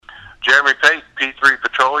Jeremy Pate, P3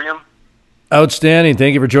 Petroleum. Outstanding.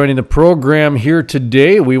 Thank you for joining the program here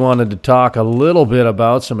today. We wanted to talk a little bit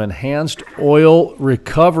about some enhanced oil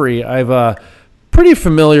recovery. I'm pretty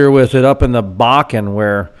familiar with it up in the Bakken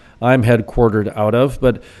where I'm headquartered out of,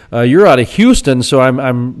 but you're out of Houston, so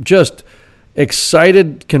I'm just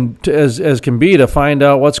excited as can be to find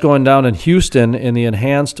out what's going down in Houston in the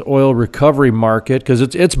enhanced oil recovery market, because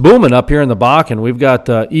it's booming up here in the Bakken. We've got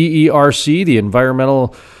EERC, the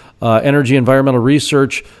Energy Environmental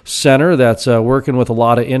Research Center, that's working with a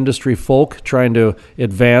lot of industry folk trying to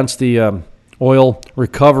advance the oil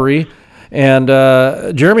recovery. And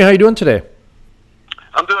Jeremy, how you doing today?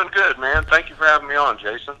 I'm doing good, man. Thank you for having me on,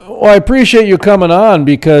 Jason. Well, I appreciate you coming on,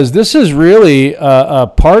 because this is really a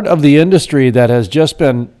part of the industry that has just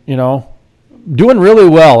been, doing really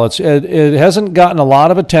well. It hasn't gotten a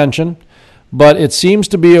lot of attention, but it seems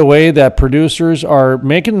to be a way that producers are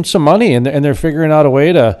making some money, and they're figuring out a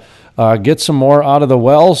way to get some more out of the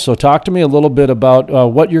wells. So talk to me a little bit about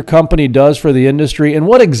what your company does for the industry and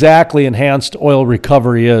what exactly enhanced oil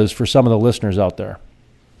recovery is for some of the listeners out there.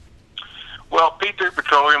 Well, P3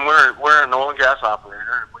 Petroleum, we're an oil and gas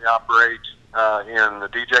operator. We operate in the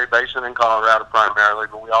DJ Basin in Colorado primarily,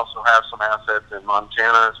 but we also have some assets in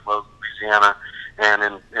Montana as well as Louisiana and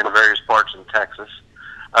in various parts in Texas.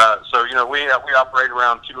 So we operate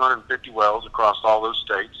around 250 wells across all those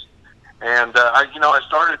states. And I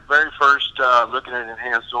started very first looking at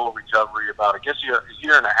enhanced oil recovery about, a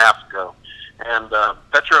year and a half ago. And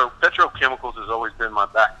petrochemicals has always been my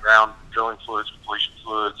background: drilling fluids, completion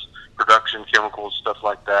fluids, production chemicals, stuff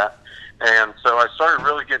like that. And so I started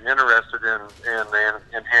really getting interested in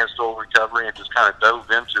enhanced oil recovery and just kind of dove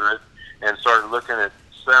into it and started looking at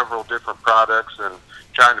several different products and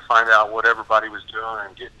trying to find out what everybody was doing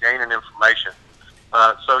and gaining information.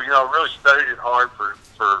 So I really studied it hard for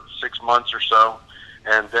 6 months or so.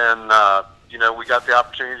 And then, we got the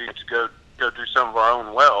opportunity to go do some of our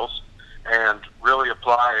own wells and really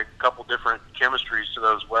apply a couple different chemistries to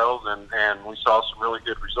those wells, and we saw some really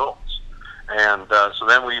good results. And so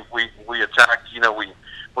then we attacked,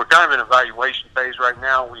 we're kind of in evaluation phase right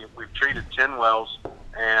now. We've treated 10 wells,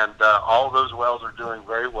 and all of those wells are doing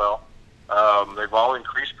very well. They've all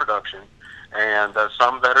increased production, and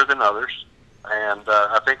some better than others. And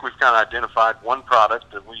I think we've kind of identified one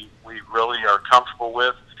product that we really are comfortable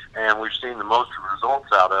with and we've seen the most results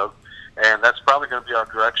out of, and that's probably going to be our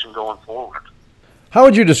direction going forward. How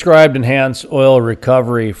would you describe enhanced oil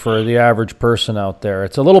recovery for the average person out there?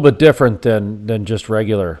 It's a little bit different than just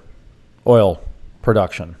regular oil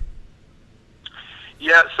production.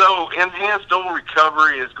 Yeah, so enhanced oil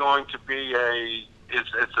recovery is going to be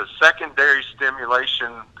it's a secondary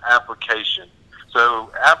stimulation application.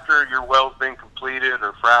 So after your well's been completed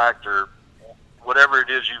or fracked or whatever it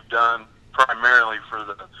is you've done primarily for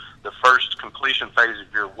the first completion phase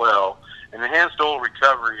of your well, and enhanced oil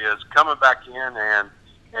recovery is coming back in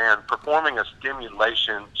and performing a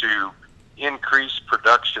stimulation to increase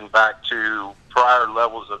production back to prior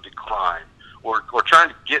levels of decline, or trying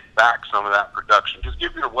to get back some of that production. Just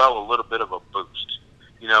give your well a little bit of a boost,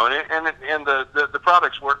 and the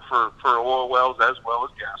products work for oil wells as well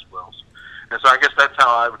as gas wells. And so I guess that's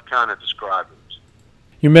how I would kind of describe it.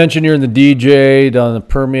 You mentioned you're in the DJ, down the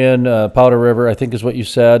Permian, Powder River, I think is what you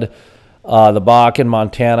said, the Bakken,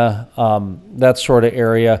 Montana, that sort of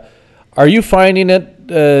area. Are you finding it,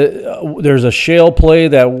 there's a shale play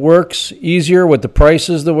that works easier with the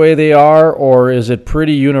prices the way they are, or is it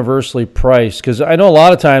pretty universally priced? Because I know a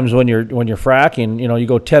lot of times when you're fracking, you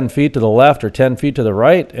go 10 feet to the left or 10 feet to the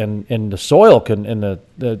right, and the soil can, and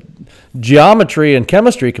the geometry and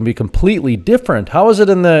chemistry can be completely different. How is it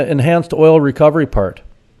in the enhanced oil recovery part?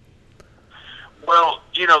 Well,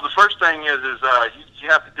 the first thing is you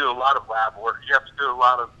have to do a lot of lab work. You have to do a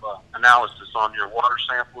lot of analysis on your water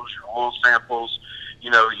samples, your oil samples.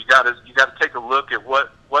 You got to take a look at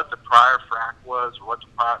what the prior frac was, or what the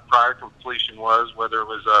prior completion was, whether it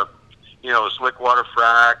was a slick water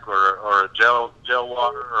frac or a gel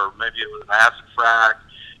water, or maybe it was an acid frac.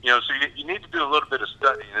 So you need to do a little bit of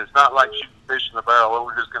study, and it's not like shooting fish in the barrel. Oh,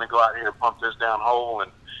 we're just going to go out here and pump this down hole,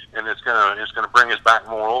 and it's going to bring us back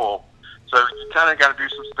more oil. So you kind of got to do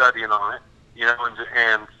some studying on it,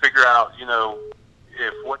 and figure out,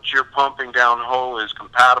 if what you're pumping down the hole is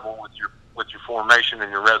compatible with your formation and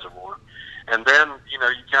your reservoir. And then, you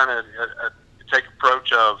kind of take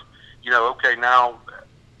approach of, okay, now,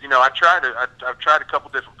 I've tried a couple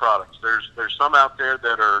different products. There's some out there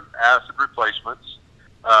that are acid replacements,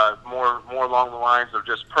 more along the lines of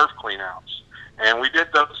just perf cleanouts. And we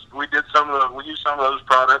used some of those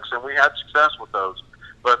products, and we had success with those.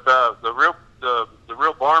 But the the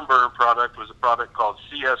real barn burner product was a product called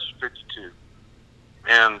CS52,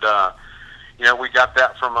 and we got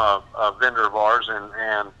that from a vendor of ours,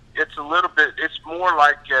 and it's a little bit. It's more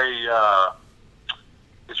like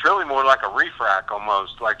it's really more like a refrac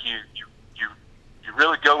almost. Like you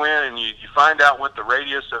really go in and you find out what the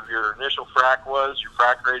radius of your initial frac was, your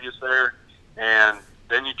frac radius there, and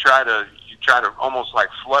then you try to almost like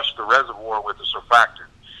flush the reservoir with a surfactant.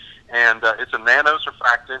 And it's a nano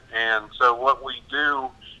surfactant, and so what we do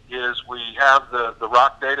is we have the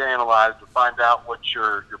rock data analyzed to find out what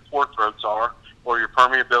your pore throats are or your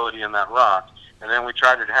permeability in that rock, and then we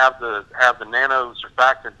try to have the nano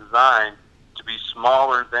surfactant designed to be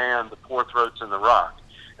smaller than the pore throats in the rock.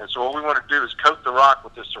 And so what we want to do is coat the rock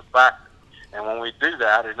with this surfactant, and when we do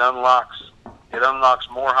that, it unlocks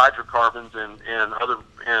more hydrocarbons in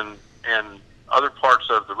other parts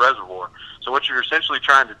of the reservoir. So what you're essentially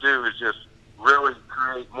trying to do is just really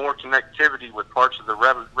create more connectivity with parts of the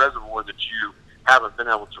reservoir that you haven't been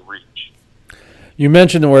able to reach. You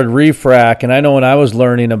mentioned the word refrac, and I know when I was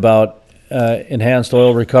learning about enhanced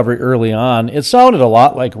oil recovery early on, it sounded a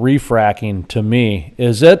lot like refracking to me.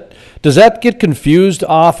 Does that get confused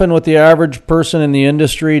often with the average person in the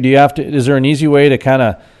industry? Is there an easy way to kind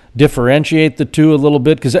of differentiate the two a little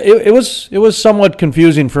bit? Because it was somewhat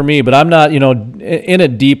confusing for me, but I'm not in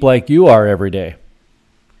it deep like you are every day.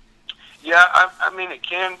 Yeah, I mean it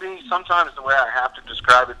can be. Sometimes the way I have to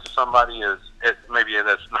describe it to somebody is maybe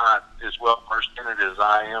that's not as well versed in it as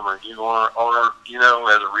I am or you are, or as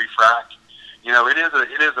a refrac.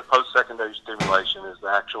 It is a post-secondary stimulation is the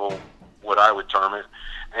actual what I would term it.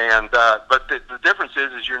 And but the difference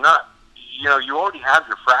is you're not you already have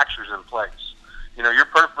your fractures in place. Your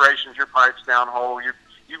perforations, your pipes downhole,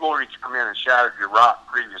 you've already come in and shattered your rock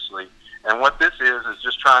previously. And what this is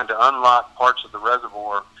just trying to unlock parts of the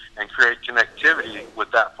reservoir and create connectivity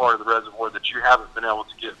with that part of the reservoir that you haven't been able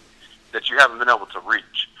to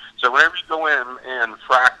reach. So whenever you go in and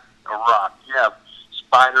frack a rock, you have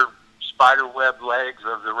spider web legs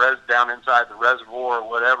of the down inside the reservoir or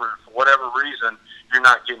whatever. For whatever reason, you're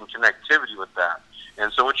not getting connectivity with that.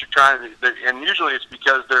 And so what you're trying to, and usually it's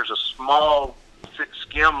because there's a small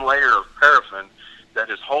skim layer of paraffin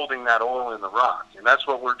that is holding that oil in the rock, and that's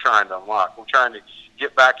what we're trying to unlock. We're trying to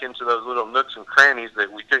get back into those little nooks and crannies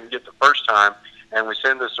that we couldn't get the first time, and we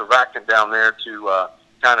send the surfactant down there to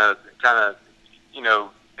kind of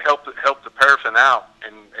help the paraffin out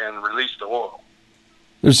and release the oil.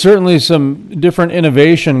 There's certainly some different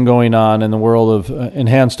innovation going on in the world of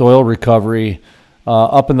enhanced oil recovery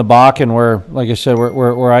up in the Bakken, where, like I said,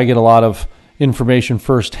 where I get a lot of information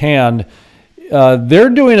firsthand. They're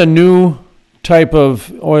doing a new type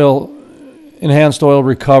of enhanced oil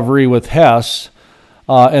recovery with Hess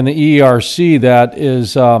and the ERC that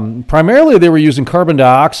is primarily they were using carbon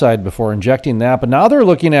dioxide before, injecting that, but now they're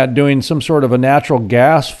looking at doing some sort of a natural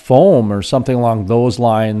gas foam or something along those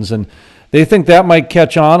lines, and they think that might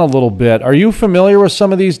catch on a little bit. Are you familiar with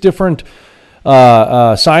some of these different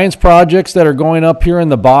science projects that are going up here in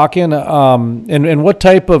the Bakken? And what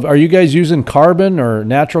type of, are you guys using carbon or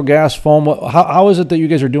natural gas foam? How is it that you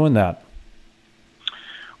guys are doing that?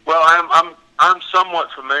 Well, I'm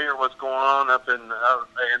somewhat familiar with what's going on up in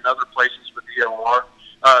other places with EOR.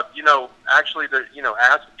 Actually, the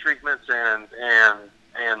acid treatments and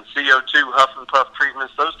CO2 huff and puff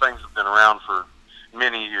treatments, those things have been around for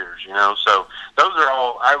many years. So those are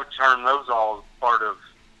all, I would term those all part of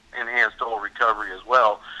enhanced oil recovery as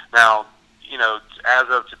well. Now, as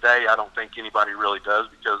of today, I don't think anybody really does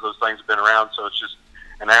because those things have been around. So it's just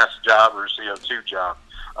an acid job or a CO2 job.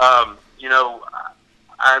 I'm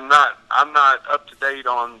not up to date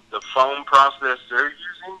on the foam process they're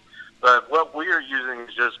using, but what we are using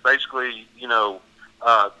is just basically,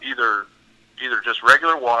 either just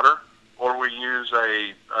regular water, or we use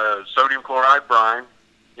a sodium chloride brine,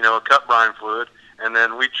 a cut brine fluid, and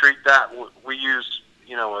then we treat that. We use,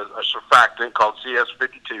 a surfactant called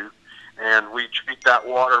CS52, and we treat that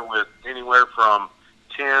water with anywhere from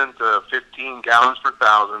 10 to 15 gallons per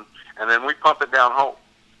thousand, and then we pump it down hole.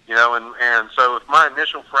 And so if my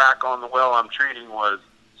initial frac on the well I'm treating was,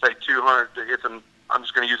 say, 200, I'm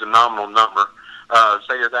just going to use a nominal number,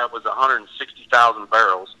 say that was 160,000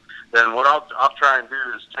 barrels, then what I'll try and do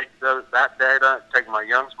is take that data, take my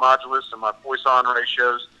Young's modulus and my Poisson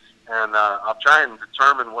ratios, and I'll try and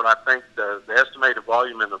determine what I think the estimated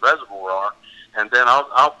volume in the reservoir are, and then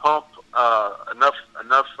I'll pump enough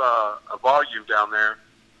volume down there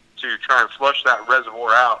to try and flush that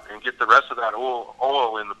reservoir out and get the rest of that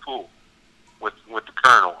oil in the pool with the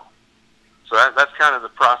current oil. So that's kind of the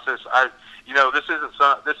process.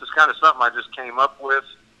 This is kind of something I just came up with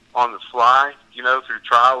on the fly, through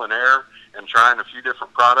trial and error. and trying a few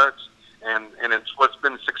different products, and it's what's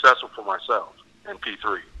been successful for myself and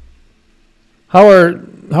P3. How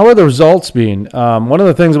are the results being? One of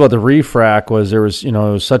the things about the refrac was there was, it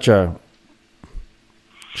was such a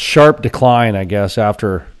sharp decline, I guess,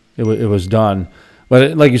 after it was done.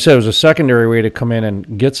 But like you said, it was a secondary way to come in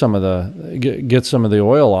and get some of the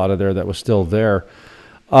oil out of there that was still there.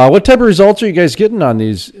 What type of results are you guys getting on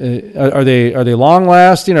these? Are they long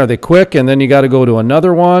lasting? Are they quick? And then you got to go to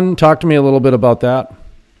another one. Talk to me a little bit about that.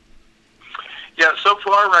 Yeah, so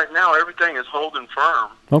far right now everything is holding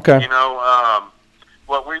firm. Okay.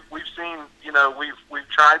 What we've seen, we've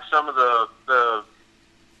tried some of the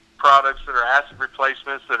products that are acid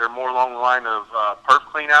replacements that are more along the line of perf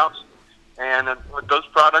cleanouts, and with those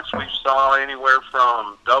products we saw anywhere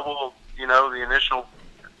from double, the initial,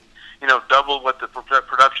 double what the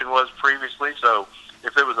production was previously. So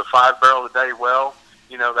if it was a 5 barrel a day well,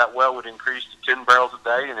 that well would increase to 10 barrels a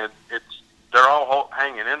day, and they're all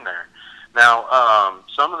hanging in there. Now,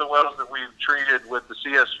 some of the wells that we've treated with the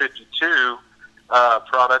CS52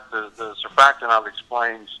 product, the surfactant I've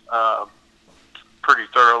explained pretty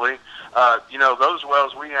thoroughly, those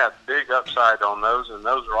wells, we have big upside on those, and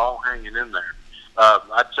those are all hanging in there.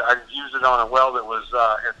 I used it on a well that was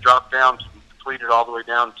had dropped down to be depleted all the way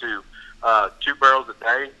down to 2 barrels a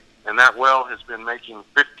day, and that well has been making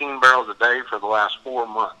 15 barrels a day for the last 4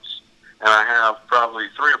 months. And I have probably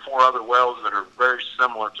 3 or 4 other wells that are very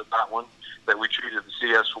similar to that one that we treated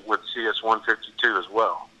with CS152 as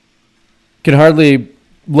well. Can hardly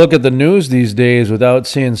look at the news these days without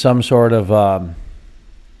seeing some sort of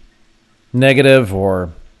negative or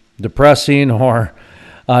depressing or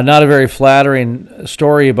not a very flattering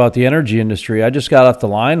story about the energy industry. I just got off the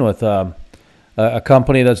line with a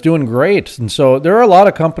company that's doing great. And so there are a lot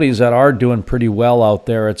of companies that are doing pretty well out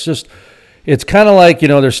there. It's kind of like,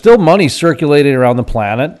 there's still money circulating around the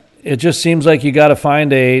planet. It just seems like you got to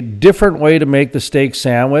find a different way to make the steak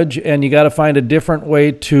sandwich, and you got to find a different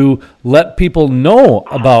way to let people know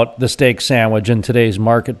about the steak sandwich in today's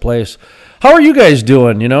marketplace. How are you guys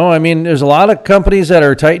doing? There's a lot of companies that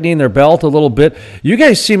are tightening their belt a little bit. You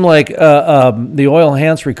guys seem like the oil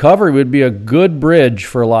enhanced recovery would be a good bridge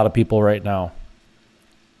for a lot of people right now.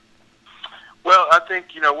 Well, I think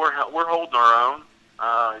we're holding our own.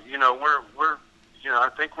 I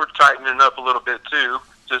think we're tightening up a little bit too,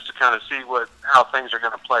 just to kind of see how things are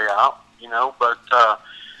going to play out. But I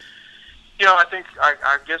think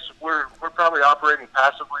I guess we're probably operating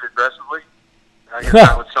passively aggressively. I guess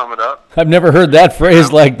that would sum it up. I've never heard that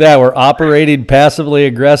phrase like that. We're operating passively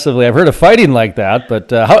aggressively. I've heard of fighting like that,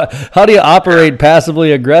 but how do you operate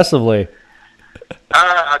passively aggressively?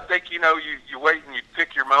 I think you wait and you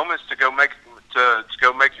pick your moments to go make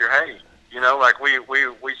your hay. Like we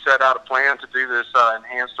set out a plan to do this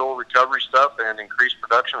enhanced oil recovery stuff and increase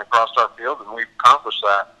production across our field, and we've accomplished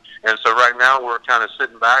that. And so right now we're kind of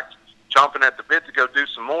sitting back, chomping at the bit to go do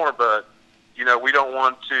some more. But we don't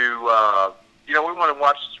want to. We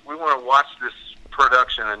want to watch this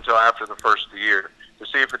production until after the first of the year to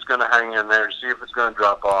see if it's going to hang in there, to see if it's going to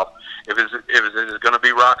drop off, if it's going to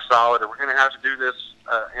be rock solid, or we're going to have to do this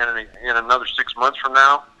in another 6 months from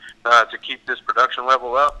now to keep this production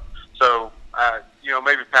level up. So,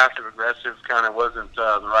 maybe passive aggressive kind of wasn't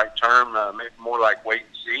the right term. Maybe more like wait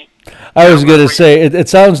and see. I was going to say, it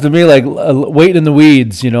sounds to me like wait in the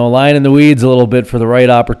weeds, lying in the weeds a little bit for the right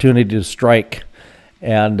opportunity to strike.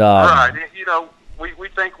 And right. We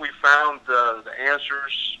think we found the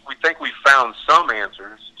answers. We think we found some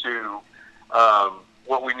answers to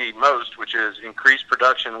what we need most, which is increased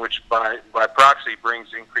production, which by proxy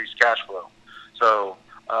brings increased cash flow. So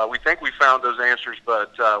we think we found those answers,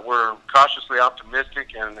 but we're cautiously optimistic,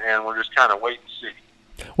 and we're just kind of wait and see.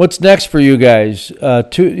 What's next for you guys?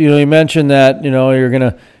 You mentioned that you're going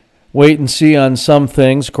to wait and see on some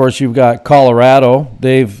things. Of course, you've got Colorado.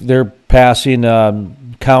 They're passing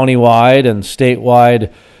countywide and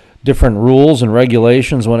statewide different rules and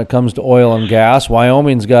regulations when it comes to oil and gas.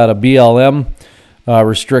 Wyoming's got a BLM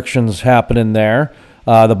restrictions happening there.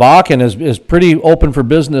 The Bakken is pretty open for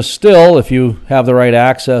business still if you have the right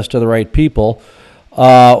access to the right people.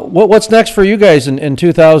 What's next for you guys in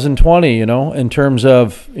 2020, in terms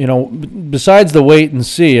of, besides the wait and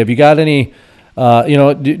see? Have you got any,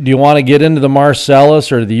 do you want to get into the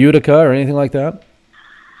Marcellus or the Utica or anything like that?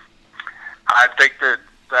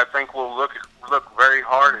 I think we'll look very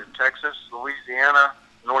hard at Texas, Louisiana,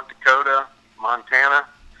 North Dakota, Montana,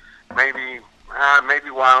 maybe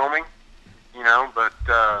Wyoming, but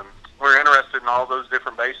we're interested in all those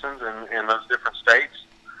different basins and those different states.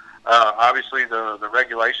 Obviously, the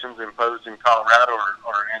regulations imposed in Colorado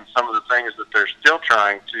and some of the things that they're still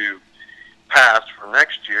trying to pass for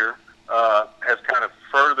next year has kind of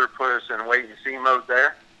further put us in wait-and-see mode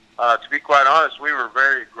there. To be quite honest, we were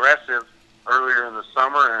very aggressive earlier in the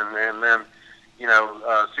summer, and then,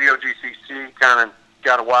 COGCC kind of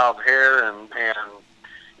got a wild hair and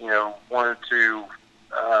wanted to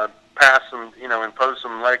pass some, impose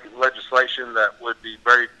some legislation that would be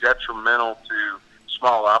very detrimental to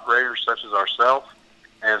small operators such as ourselves.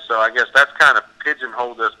 And so I guess that's kind of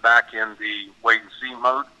pigeonholed us back in the wait-and-see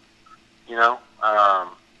mode,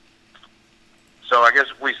 So I guess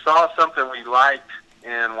we saw something we liked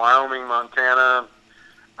in Wyoming, Montana.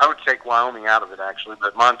 I would take Wyoming out of it, actually,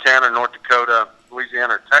 but Montana, North Dakota,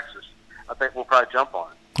 Louisiana, or Texas, I think we'll probably jump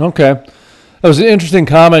on it. Okay. That was an interesting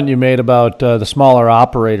comment you made about the smaller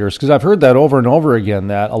operators, because I've heard that over and over again,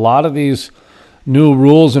 that a lot of these new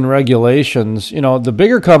rules and regulations, the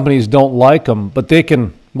bigger companies don't like them, but they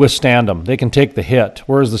can withstand them. They can take the hit,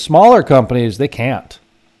 whereas the smaller companies, they can't.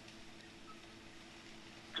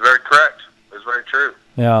 It's very correct. It's very true.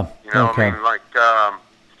 Yeah. Okay.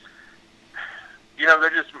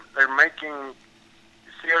 They're making,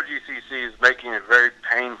 COGCC is making it very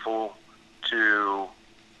painful to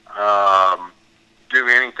do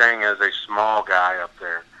anything as a small guy up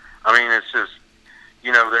there. I mean, it's just,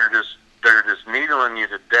 they're just needling you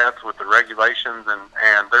to death with the regulations, and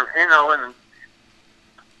they're, and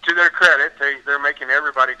to their credit, they're making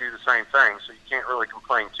everybody do the same thing, so you can't really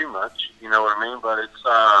complain too much, you know what I mean? But it's,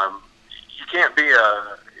 you can't be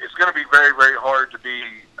it's going to be very, very hard to be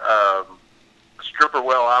a stripper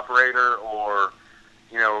well operator or,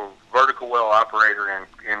 vertical well operator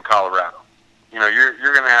in Colorado.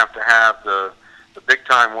 You're going to have the big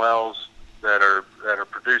time wells that are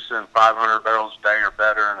producing 500 barrels a day or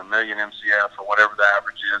better and 1 million MCF or whatever the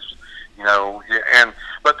average is,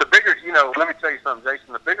 but the bigger, let me tell you something,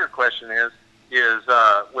 Jason, the bigger question is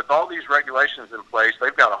with all these regulations in place,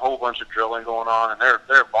 they've got a whole bunch of drilling going on, and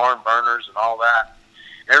they're barn burners and all that.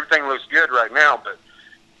 Everything looks good right now, but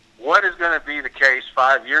what is going to be the case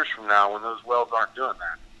 5 years from now when those wells aren't doing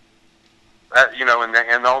that?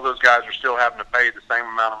 And all those guys are still having to pay the same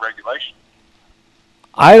amount of regulation.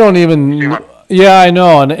 I don't even. Yeah, I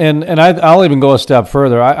know, and I'll even go a step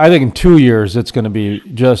further. I think in 2 years it's going to be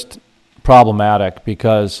just problematic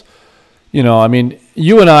because, you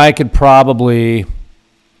and I could probably,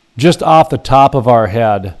 just off the top of our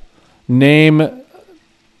head, name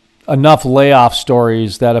enough layoff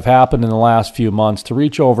stories that have happened in the last few months to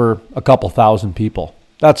reach over a couple thousand people.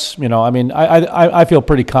 That's, I feel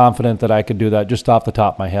pretty confident that I could do that just off the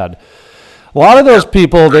top of my head. A lot of those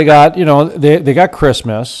people, they got, they got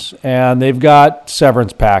Christmas, and they've got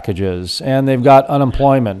severance packages, and they've got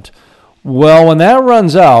unemployment. Well, when that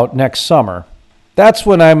runs out next summer, that's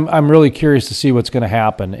when I'm really curious to see what's going to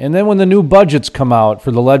happen. And then when the new budgets come out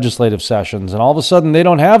for the legislative sessions, and all of a sudden they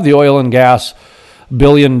don't have the oil and gas $1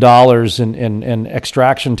 billion in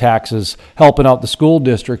extraction taxes helping out the school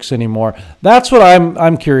districts anymore. That's what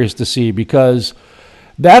I'm curious to see, because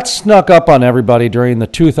that snuck up on everybody during the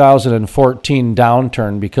 2014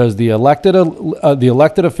 downturn, because the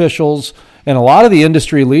elected officials and a lot of the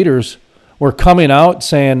industry leaders were coming out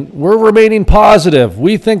saying, we're remaining positive.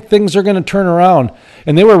 We think things are going to turn around.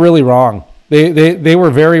 And they were really wrong. They were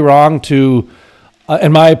very wrong to,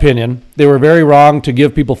 in my opinion, they were very wrong to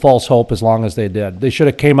give people false hope as long as they did. They should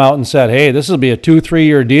have came out and said, hey, this will be a 2-3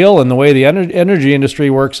 year deal. And the way the energy industry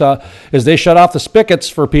works is they shut off the spigots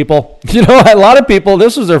for people. A lot of people,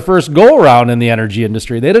 this was their first go around in the energy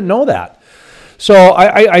industry. They didn't know that. So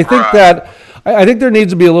I think that, I think there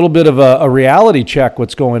needs to be a little bit of a reality check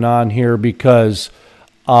what's going on here, because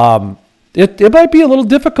it might be a little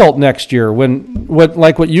difficult next year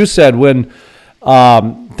like what you said, when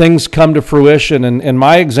things come to fruition, and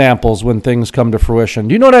my examples when things come to fruition.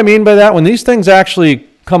 Do you know what I mean by that? When these things actually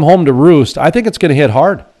come home to roost, I think it's going to hit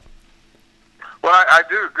hard. Well, I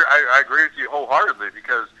do agree. I agree with you wholeheartedly,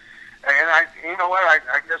 because, and I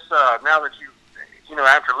guess now that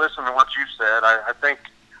after listening to what you said, I think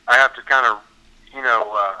I have to kind of,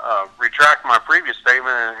 retract my previous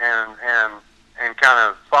statement and kind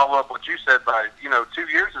of follow up what you said by, 2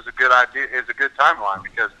 years is a good idea, is a good timeline,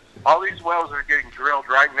 because all these wells that are getting drilled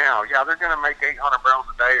right now, yeah, they're going to make 800 barrels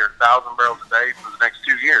a day or 1,000 barrels a day for the next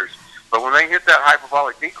 2 years. But when they hit that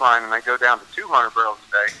hyperbolic decline and they go down to 200 barrels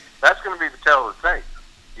a day, that's going to be the tale of the tape,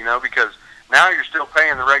 because now you're still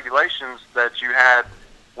paying the regulations that you had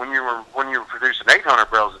when you were producing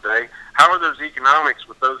 800 barrels a day. How are those economics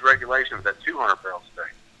with those regulations at 200 barrels a day?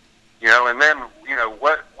 And then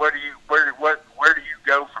where do you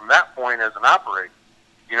go from that point as an operator?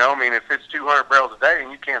 If it's 200 barrels a day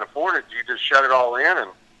and you can't afford it, do you just shut it all in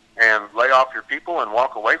and lay off your people and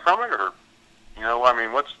walk away from it, or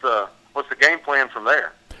what's the game plan from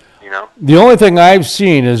there? The only thing I've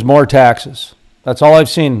seen is more taxes. That's all I've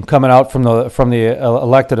seen coming out from the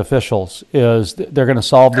elected officials is they're going to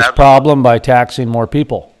solve this problem by taxing more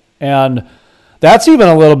people. And that's even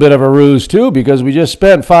a little bit of a ruse too, because we just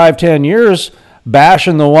spent 5-10 years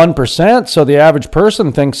bashing the 1%. So the average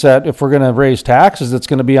person thinks that if we're going to raise taxes, it's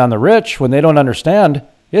going to be on the rich, when they don't understand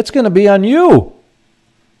it's going to be on you.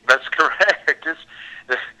 That's correct.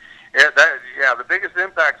 The biggest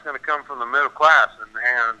impact is going to come from the middle class,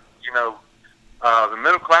 and the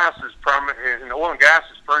middle class is in oil and gas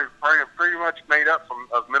is pretty much made up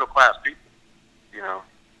of middle class people.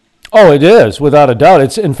 Oh, it is, without a doubt.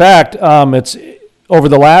 It's in fact, it's over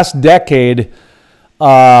the last decade,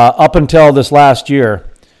 up until this last year,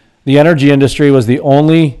 the energy industry was the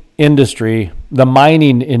only industry, the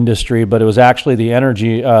mining industry, but it was actually the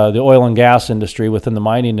energy, the oil and gas industry within the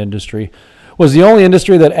mining industry, was the only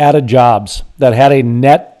industry that added jobs, that had a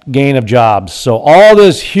net gain of jobs. So all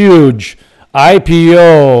this huge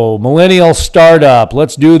IPO, millennial startup,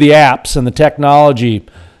 let's do the apps and the technology,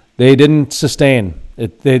 they didn't sustain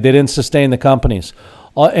it. They didn't sustain the companies.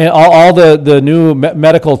 All the new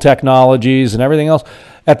medical technologies and everything else.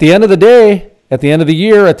 At the end of the day, at the end of the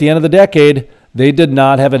year, at the end of the decade, they did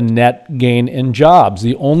not have a net gain in jobs.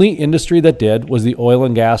 The only industry that did was the oil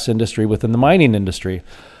and gas industry within the mining industry.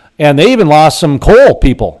 And they even lost some coal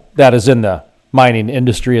people that is in the mining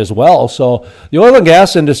industry as well. So the oil and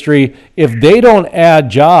gas industry, if they don't add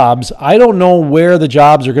jobs, I don't know where the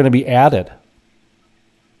jobs are going to be added.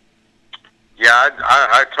 Yeah,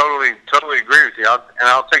 I totally agree with you.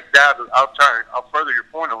 I'll take that. I'll further your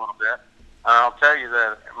point a little bit. I'll tell you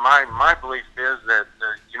that my belief is that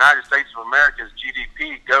the United States of America's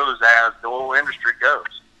GDP goes as the oil industry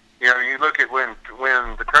goes. You look at when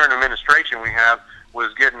the current administration we have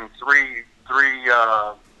was getting 3%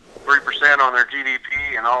 on their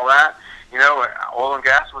GDP and all that. Oil and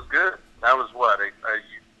gas was good. That was about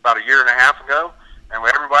a year and a half ago, and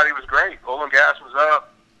everybody was great. Oil and gas was up.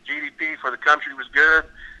 GDP for the country was good.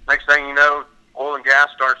 Next thing you know, oil and gas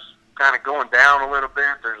starts kind of going down a little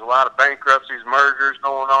bit. There's a lot of bankruptcies, mergers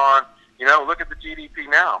going on. Look at the GDP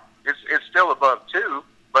now. It's still above 2,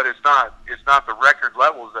 but it's not the record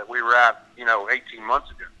levels that we were at, 18 months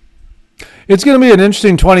ago. It's going to be an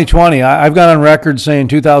interesting 2020. I've got on record saying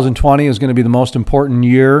 2020 is going to be the most important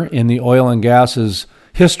year in the oil and gas's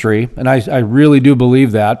history, and I really do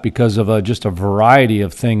believe that because of just a variety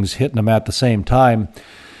of things hitting them at the same time.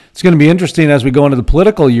 It's going to be interesting as we go into the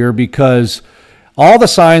political year because all the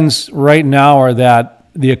signs right now are that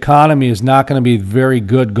the economy is not going to be very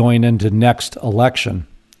good going into next election.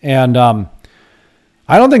 And I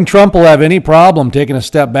don't think Trump will have any problem taking a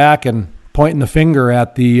step back and pointing the finger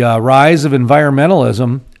at the rise of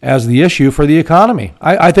environmentalism as the issue for the economy.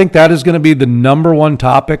 I think that is going to be the number one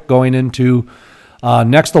topic going into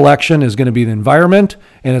next election is going to be the environment,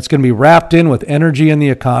 and it's going to be wrapped in with energy and the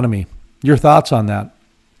economy. Your thoughts on that?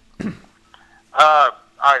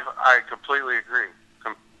 I completely agree.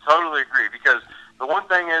 Totally agree, because the one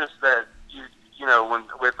thing is that when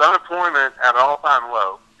with unemployment at an all-time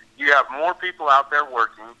low, you have more people out there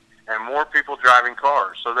working and more people driving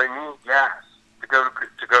cars, so they need gas to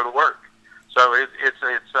go to work. So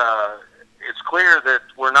it's clear that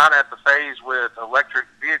we're not at the phase with electric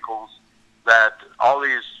vehicles that all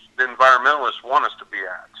these environmentalists want us to be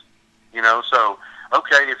at. So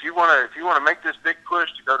okay, if you want to make this big push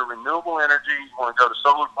to go to renewable energy, you want to go to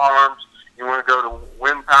solar farms, you want to go to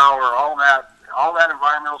wind power, all that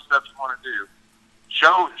environmental stuff you want to do.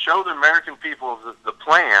 Show the American people the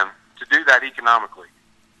plan to do that economically,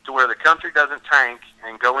 to where the country doesn't tank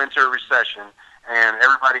and go into a recession and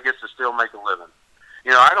everybody gets to still make a living.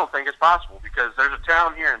 I don't think it's possible, because there's a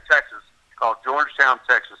town here in Texas called Georgetown,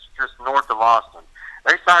 Texas, just north of Austin.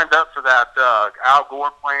 They signed up for that Al Gore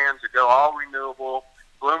plan to go all renewable.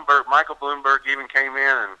 Michael Bloomberg even came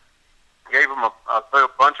in and gave them a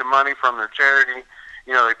bunch of money from their charity.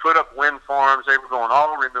 They put up wind farms. They were going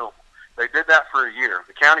all renewable. They did that for a year.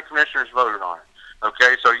 The county commissioners voted on it.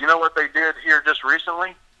 Okay, so you know what they did here just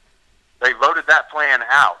recently? They voted that plan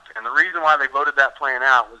out. And the reason why they voted that plan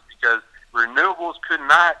out was because renewables could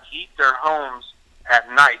not heat their homes at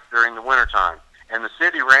night during the wintertime. And the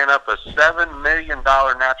city ran up a $7 million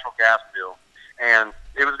natural gas bill. And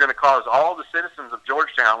it was going to cause all the citizens of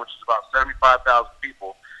Georgetown, which is about 75,000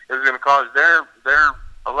 people, it was going to cause their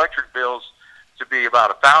electric bills to be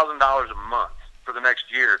about $1,000 a month for the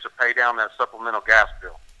next year to pay down that supplemental gas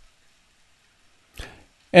bill.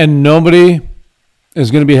 And nobody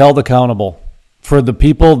is going to be held accountable for the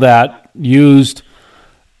people that used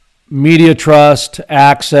media trust,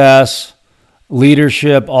 access,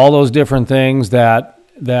 leadership, all those different things that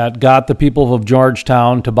that got the people of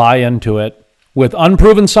Georgetown to buy into it with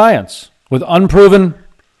unproven science, with unproven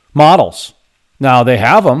models. Now they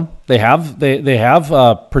have them. They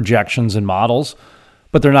have projections and models,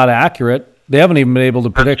 but they're not accurate. They haven't even been able to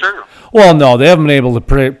predict. That's true. Well, no, they haven't been able to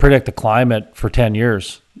predict the climate for 10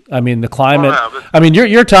 years. I mean, the climate.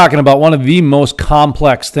 You're talking about one of the most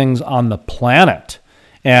complex things on the planet,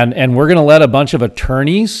 and we're going to let a bunch of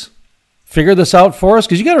attorneys figure this out for us?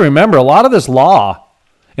 Because you got to remember, a lot of this law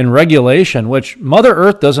and regulation, which Mother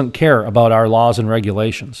Earth doesn't care about our laws and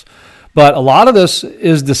regulations, but a lot of this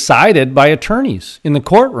is decided by attorneys in the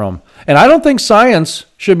courtroom. And I don't think science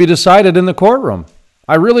should be decided in the courtroom.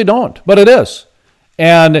 I really don't, but it is.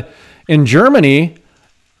 And in Germany,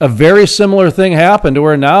 a very similar thing happened to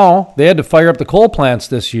where now they had to fire up the coal plants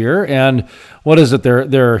this year. And what is it?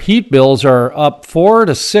 Their heat bills are up 4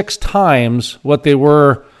 to 6 times what they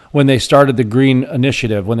were when they started the green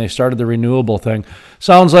initiative, when they started the renewable thing.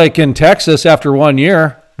 Sounds like in Texas, after 1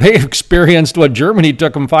 year, they experienced what Germany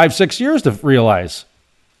took them 5-6 years to realize.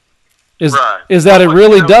 Is that it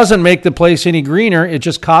really doesn't make the place any greener. It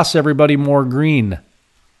just costs everybody more green.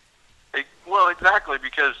 Well, exactly,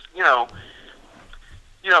 because,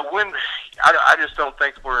 when I just don't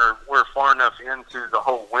think we're far enough into the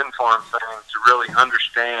whole wind farm thing to really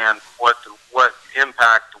understand what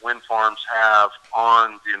impact the wind farms have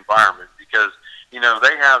on the environment, because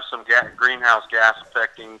they have some greenhouse gas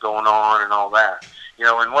affecting going on and all that.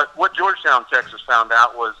 And what Georgetown, Texas found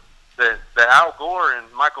out was that Al Gore and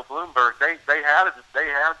Michael Bloomberg they had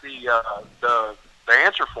the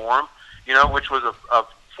answer for them, which was a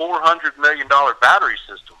 $400 million battery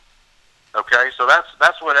system. Okay, so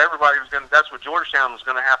that's what everybody was going. That's what Georgetown was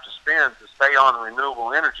going to have to spend to stay on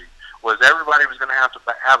renewable energy. Was everybody was going to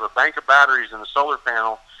have a bank of batteries and a solar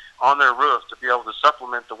panel on their roof to be able to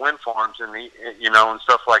supplement the wind farms and and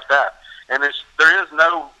stuff like that. And there is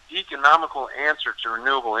no economical answer to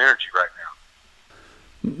renewable energy right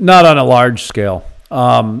now. Not on a large scale.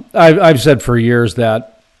 I've said for years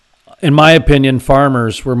that, in my opinion,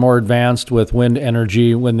 farmers were more advanced with wind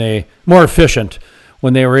energy more efficient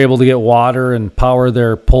when they were able to get water and power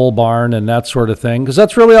their pole barn and that sort of thing, because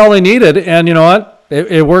that's really all they needed. And you know what?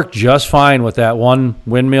 It worked just fine with that one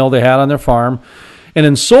windmill they had on their farm. And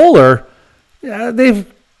in solar,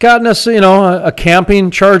 they've gotten us, a camping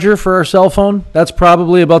charger for our cell phone. That's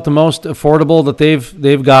probably about the most affordable that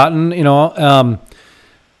they've gotten.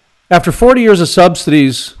 After 40 years of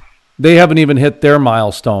subsidies, they haven't even hit their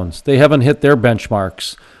milestones. They haven't hit their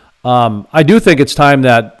benchmarks. I do think it's time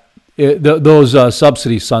that those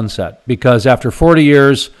subsidies sunset, because after 40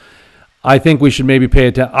 years, I think we should maybe pay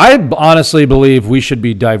attention. I honestly believe we should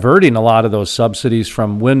be diverting a lot of those subsidies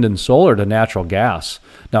from wind and solar to natural gas.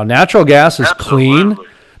 Now, natural gas is clean.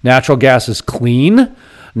 Natural gas is clean.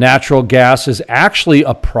 Natural gas is actually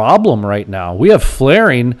a problem right now. We have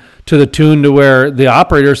flaring to the tune to where the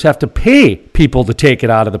operators have to pay people to take it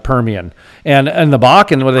out of the Permian. And the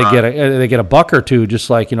Bakken, where they get a buck or two, just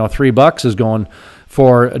like, $3 is going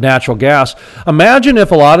for natural gas. Imagine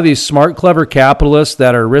if a lot of these smart, clever capitalists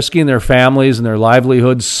that are risking their families and their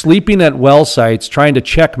livelihoods, sleeping at well sites, trying to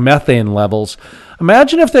check methane levels.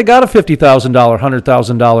 Imagine if they got a $50,000,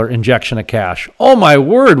 $100,000 injection of cash. Oh my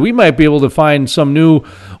word, we might be able to find some new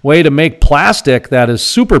way to make plastic that is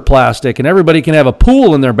super plastic, and everybody can have a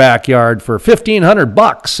pool in their backyard for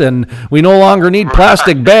 $1,500, and we no longer need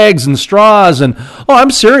plastic bags and straws. And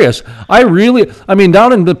I'm serious.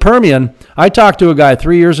 Down in the Permian, I talked to a guy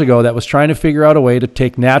 3 years ago that was trying to figure out a way to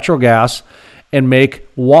take natural gas and make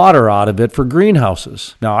water out of it for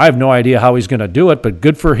greenhouses. Now, I have no idea how he's going to do it, but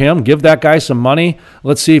good for him. Give that guy some money.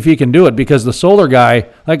 Let's see if he can do it, because the solar guy,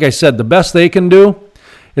 like I said, the best they can do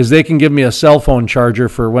is they can give me a cell phone charger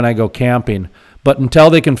for when I go camping. But until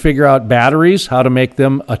they can figure out batteries, how to make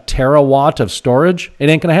them a terawatt of storage, it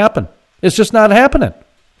ain't going to happen. It's just not happening.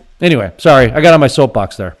 Anyway, sorry, I got on my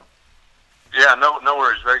soapbox there. Yeah, no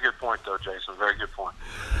worries. Very good point, though, Jason. Very good point.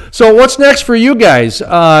 So what's next for you guys?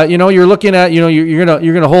 You're looking at, you're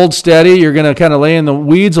gonna hold steady. You're gonna kind of lay in the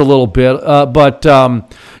weeds a little bit, but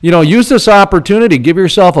use this opportunity. Give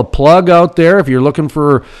yourself a plug out there if you're looking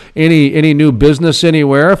for any new business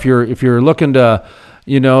anywhere. If you're looking to,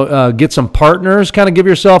 get some partners, kind of give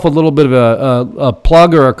yourself a little bit of a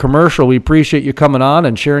plug or a commercial. We appreciate you coming on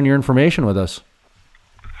and sharing your information with us.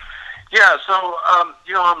 Yeah, so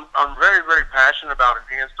I'm very, very passionate about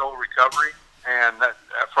enhanced oil recovery, and that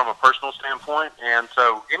from a personal standpoint. And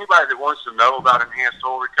so anybody that wants to know about enhanced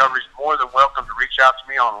oil recovery is more than welcome to reach out to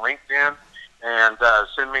me on LinkedIn and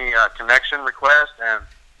send me a connection request and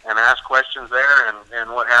ask questions there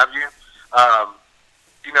and what have you. I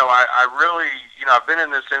really, I've been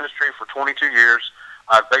in this industry for 22 years.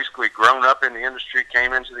 I've basically grown up in the industry,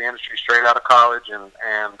 came into the industry straight out of college, and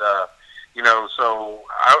you know, so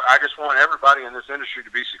I just want everybody in this industry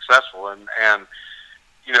to be successful, and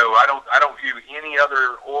you know, I don't view any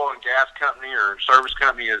other oil and gas company or service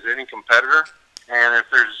company as any competitor. And if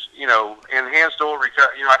there's, you know, enhanced oil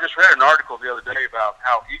recovery, you know, I just read an article the other day about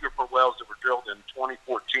how Eagle Ford wells that were drilled in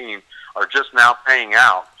 2014 are just now paying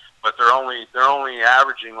out, but they're only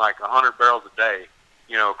averaging like 100 barrels a day,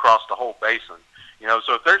 you know, across the whole basin. You know,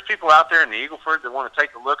 so if there's people out there in the Eagle Ford that want to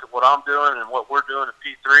take a look at what I'm doing and what we're doing at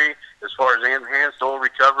P3 as far as enhanced oil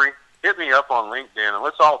recovery, hit me up on LinkedIn and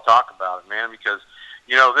let's all talk about it, man. Because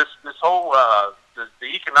you know, this whole the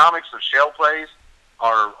economics of shale plays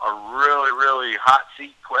are a really hot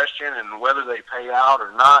seat question, and whether they pay out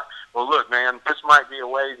or not. Well, look, man, this might be a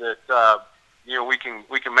way that you know, we can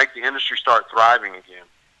make the industry start thriving again.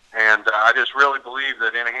 And I just really believe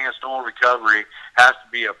that enhanced oil recovery has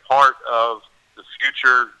to be a part of the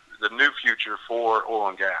future, the new future for oil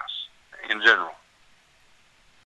and gas in general.